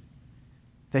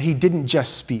 That he didn't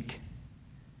just speak?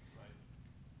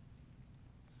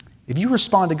 If you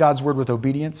respond to God's word with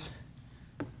obedience,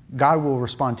 God will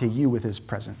respond to you with his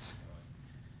presence.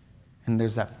 And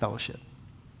there's that fellowship.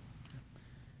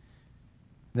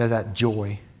 There's that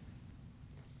joy.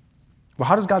 Well,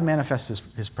 how does God manifest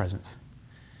his presence?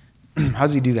 How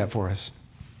does he do that for us?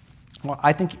 Well,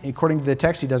 I think according to the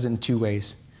text, he does it in 2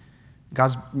 ways.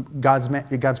 God's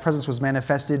presence was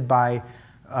manifested by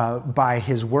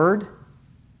his word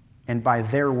and by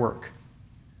their work.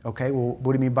 Okay, well,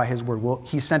 what do you mean by his word? Well,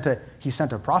 he sent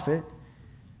a prophet,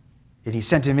 and he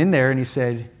sent him in there, and he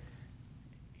said,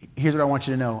 here's what I want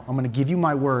you to know. I'm going to give you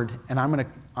my word, and I'm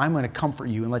going to comfort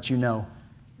you and let you know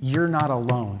you're not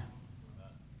alone.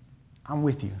 I'm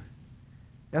with you.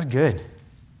 That's good.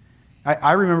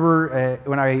 I remember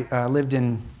when I lived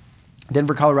in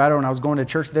Denver, Colorado, and I was going to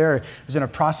church there. I was in a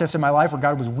process in my life where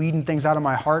God was weeding things out of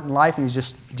my heart and life, and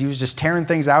he was just tearing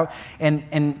things out.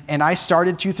 And I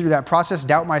started to, through that process,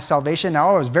 doubt my salvation.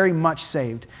 Now, I was very much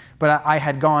saved, but I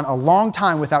had gone a long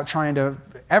time without trying to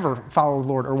ever follow the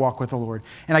Lord or walk with the Lord.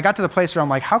 And I got to the place where I'm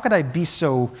like, how could I be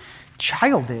so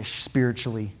childish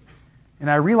spiritually?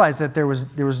 And I realized that there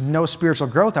was no spiritual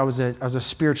growth. I was a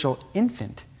spiritual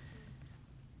infant.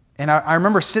 And I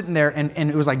remember sitting there, and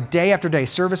it was like day after day,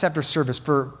 service after service,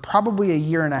 for probably a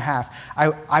year and a half.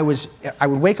 I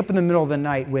would wake up in the middle of the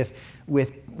night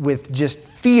with just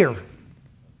fear.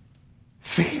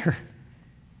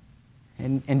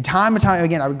 And time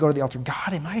again, I would go to the altar.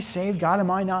 God, am I saved? God, am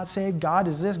I not saved? God,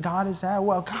 is this? God, is that?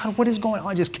 Well, God, what is going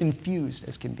on? Just confused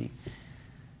as can be.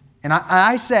 And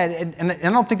I said, and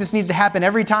I don't think this needs to happen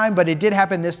every time, but it did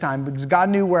happen this time because God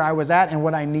knew where I was at and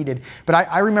what I needed. But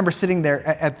I remember sitting there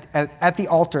at the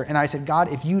altar, and I said,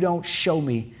 God, if you don't show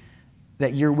me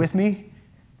that you're with me,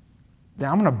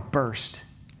 then I'm going to burst.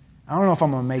 I don't know if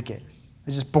I'm going to make it. I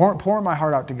was just pouring my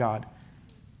heart out to God.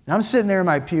 And I'm sitting there in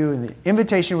my pew, and the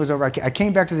invitation was over. I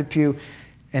came back to the pew,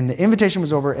 and the invitation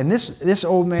was over, and this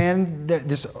old man,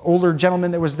 this older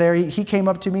gentleman that was there, he came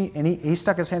up to me, and he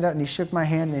stuck his hand out, and he shook my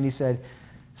hand, and he said,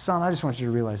 son, I just want you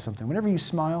to realize something. Whenever you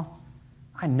smile,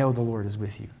 I know the Lord is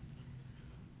with you.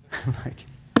 I'm like,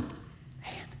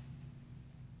 man.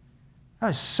 That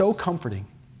was so comforting.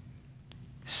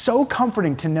 So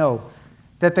comforting to know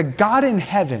that the God in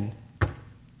heaven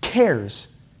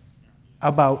cares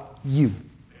about you.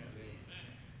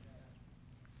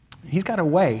 He's got a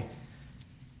way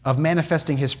of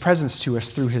manifesting his presence to us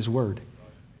through his word.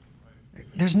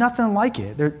 There's nothing like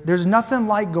it. There's nothing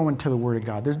like going to the Word of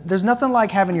God. There's nothing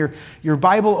like having your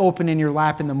Bible open in your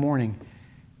lap in the morning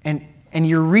and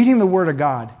you're reading the Word of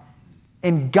God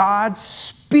and God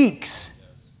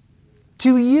speaks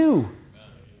to you.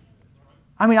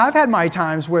 I mean, I've had my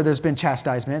times where there's been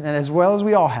chastisement, and as well as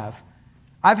we all have.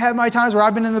 I've had my times where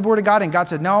I've been in the Word of God and God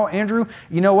said, no, Andrew,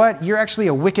 you know what? You're actually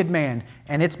a wicked man,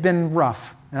 and it's been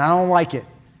rough, and I don't like it,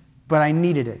 but I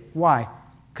needed it. Why?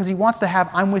 Because he wants to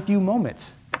have I'm with you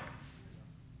moments.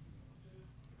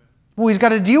 Well, he's got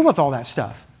to deal with all that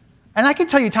stuff. And I can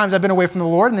tell you times I've been away from the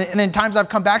Lord, and then times I've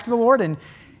come back to the Lord, and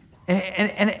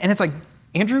it's like,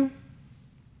 Andrew,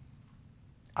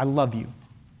 I love you.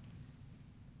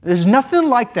 There's nothing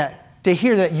like that, to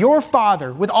hear that your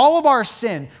Father, with all of our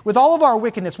sin, with all of our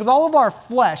wickedness, with all of our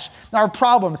flesh, our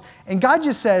problems, and God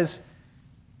just says,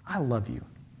 I love you.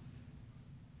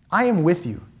 I am with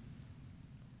you.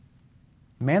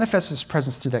 Manifests his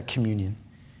presence through that communion.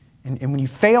 And when you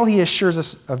fail, he assures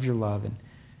us of your love. And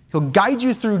he'll guide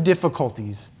you through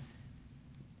difficulties.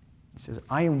 He says,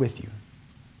 I am with you.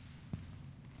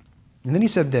 And then he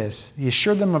said this. He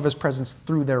assured them of his presence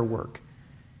through their work.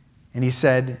 And he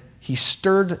said, he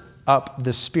stirred up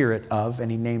the spirit of, and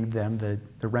he named them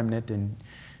the remnant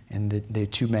and the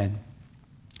two men.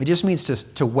 It just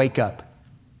means to wake up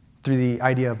through the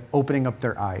idea of opening up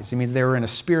their eyes. It means they were in a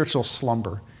spiritual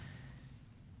slumber.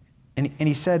 And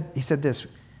he said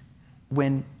this,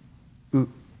 when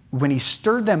he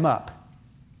stirred them up,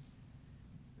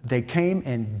 they came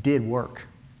and did work.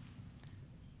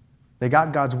 They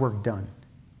got God's work done.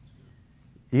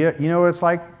 You know what it's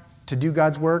like to do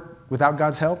God's work without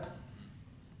God's help?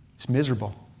 It's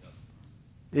miserable.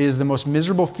 It is the most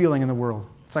miserable feeling in the world.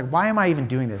 It's like, why am I even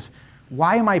doing this?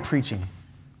 Why am I preaching?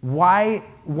 Why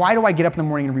do I get up in the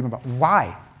morning and read my Bible?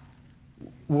 Why?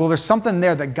 Well, there's something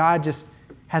there that God just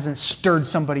hasn't stirred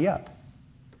somebody up.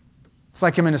 It's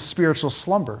like I'm in a spiritual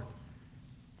slumber.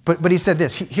 But he said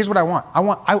this. Here's what I want.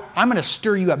 I'm going to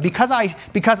stir you up because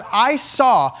I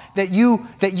saw that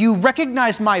you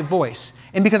recognized my voice,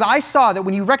 and because I saw that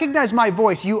when you recognized my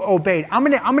voice, you obeyed. I'm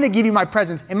going to give you my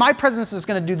presence, and my presence is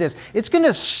going to do this. It's going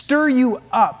to stir you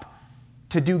up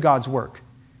to do God's work.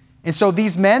 And so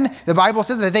these men, the Bible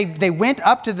says that they went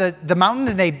up to the mountain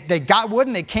and they got wood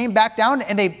and they came back down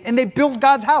and they built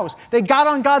God's house. They got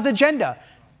on God's agenda.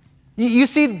 You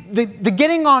see, the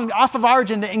getting on off of our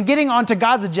agenda and getting onto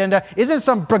God's agenda isn't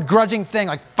some begrudging thing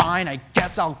like, fine, I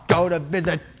guess I'll go to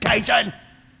visitation.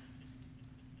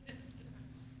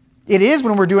 It is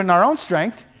when we're doing it in our own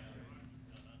strength.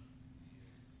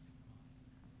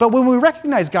 But when we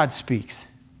recognize God speaks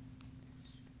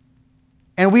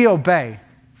and we obey,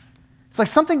 it's like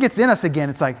something gets in us again.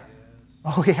 It's like,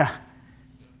 oh yeah,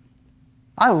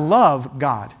 I love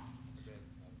God.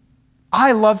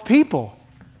 I love people.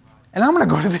 And I'm going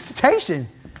to go to visitation.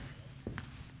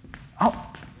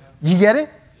 Oh, you get it?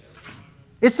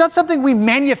 It's not something we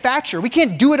manufacture. We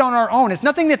can't do it on our own. It's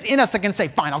nothing that's in us that can say,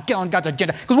 fine, I'll get on God's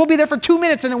agenda. Because we'll be there for 2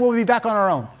 minutes and then we'll be back on our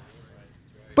own.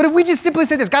 But if we just simply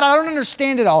say this, God, I don't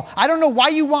understand it all. I don't know why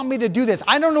you want me to do this.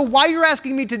 I don't know why you're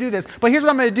asking me to do this. But here's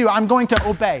what I'm going to do. I'm going to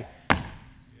obey.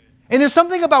 And there's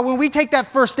something about when we take that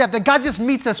first step that God just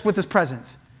meets us with his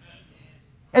presence.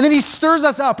 And then he stirs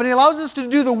us up and he allows us to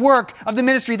do the work of the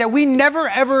ministry that we never,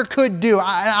 ever could do.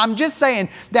 I'm just saying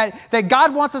that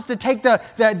God wants us to take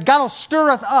that God will stir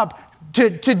us up to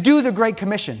do the Great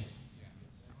Commission.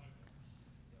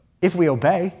 If we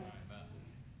obey,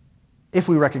 if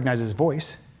we recognize his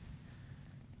voice.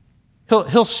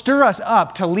 He'll stir us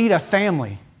up to lead a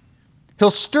family.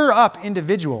 He'll stir up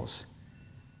individuals.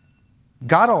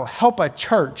 God will help a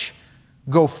church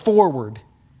go forward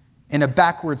in a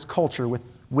backwards culture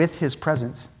with his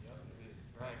presence.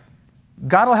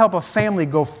 God will help a family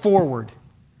go forward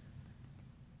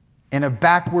in a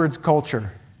backwards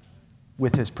culture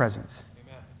with his presence.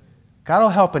 God will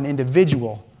help an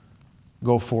individual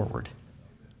go forward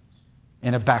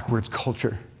in a backwards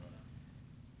culture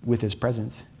with his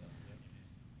presence.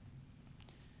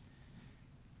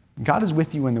 God is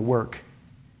with you in the work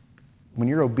when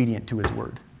you're obedient to his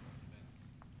word.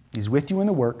 He's with you in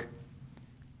the work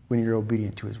when you're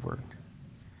obedient to his word.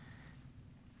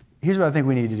 Here's what I think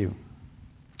we need to do.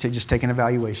 To just take an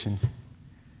evaluation.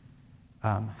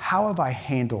 How have I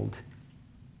handled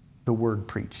the word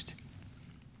preached?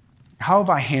 How have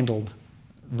I handled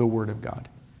the word of God?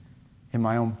 In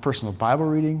my own personal Bible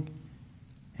reading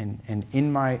and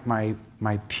in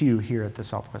my pew here at the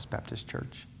Southwest Baptist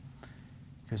Church.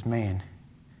 Because man,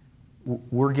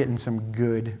 we're getting some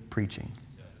good preaching.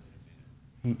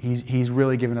 He's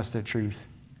really given us the truth.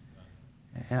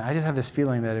 And I just have this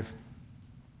feeling that if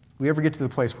we ever get to the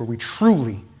place where we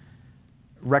truly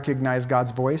recognize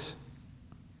God's voice,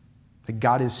 that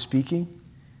God is speaking,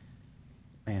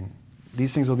 man,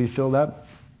 these things will be filled up.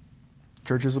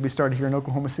 Churches will be started here in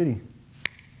Oklahoma City.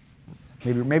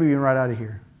 Maybe even right out of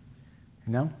here.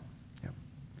 You know? Yep.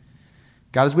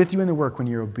 God is with you in the work when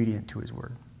you're obedient to his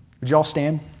word. Would you all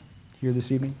stand here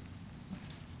this evening?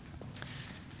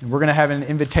 And we're going to have an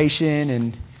invitation,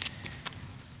 and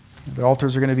the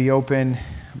altars are going to be open.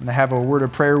 I'm going to have a word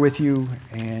of prayer with you,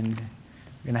 and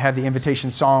we're going to have the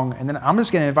invitation song. And then I'm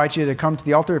just going to invite you to come to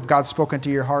the altar if God's spoken to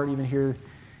your heart, even here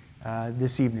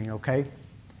this evening, okay?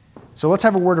 So let's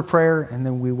have a word of prayer, and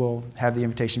then we will have the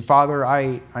invitation. Father,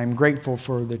 I'm grateful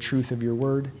for the truth of your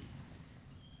word.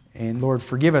 And Lord,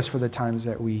 forgive us for the times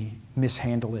that we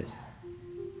mishandle it.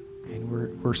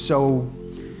 And we're so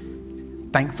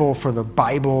thankful for the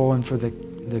Bible and for the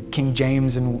King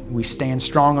James, and we stand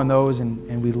strong on those,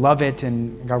 and we love it,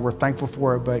 and God, we're thankful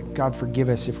for it. But God, forgive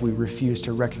us if we refuse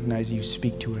to recognize you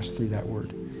speak to us through that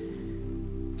word.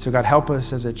 So God, help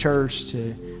us as a church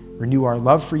to renew our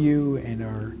love for you and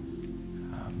our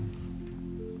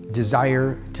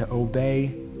desire to obey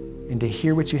and to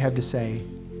hear what you have to say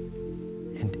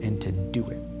and to do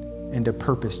it and to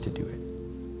purpose to do it.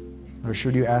 Lord,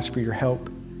 sure do ask for your help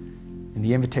in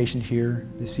the invitation here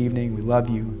this evening. We love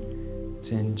you.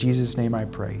 It's in Jesus' name I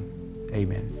pray.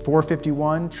 Amen.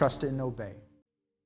 451, trust it and obey.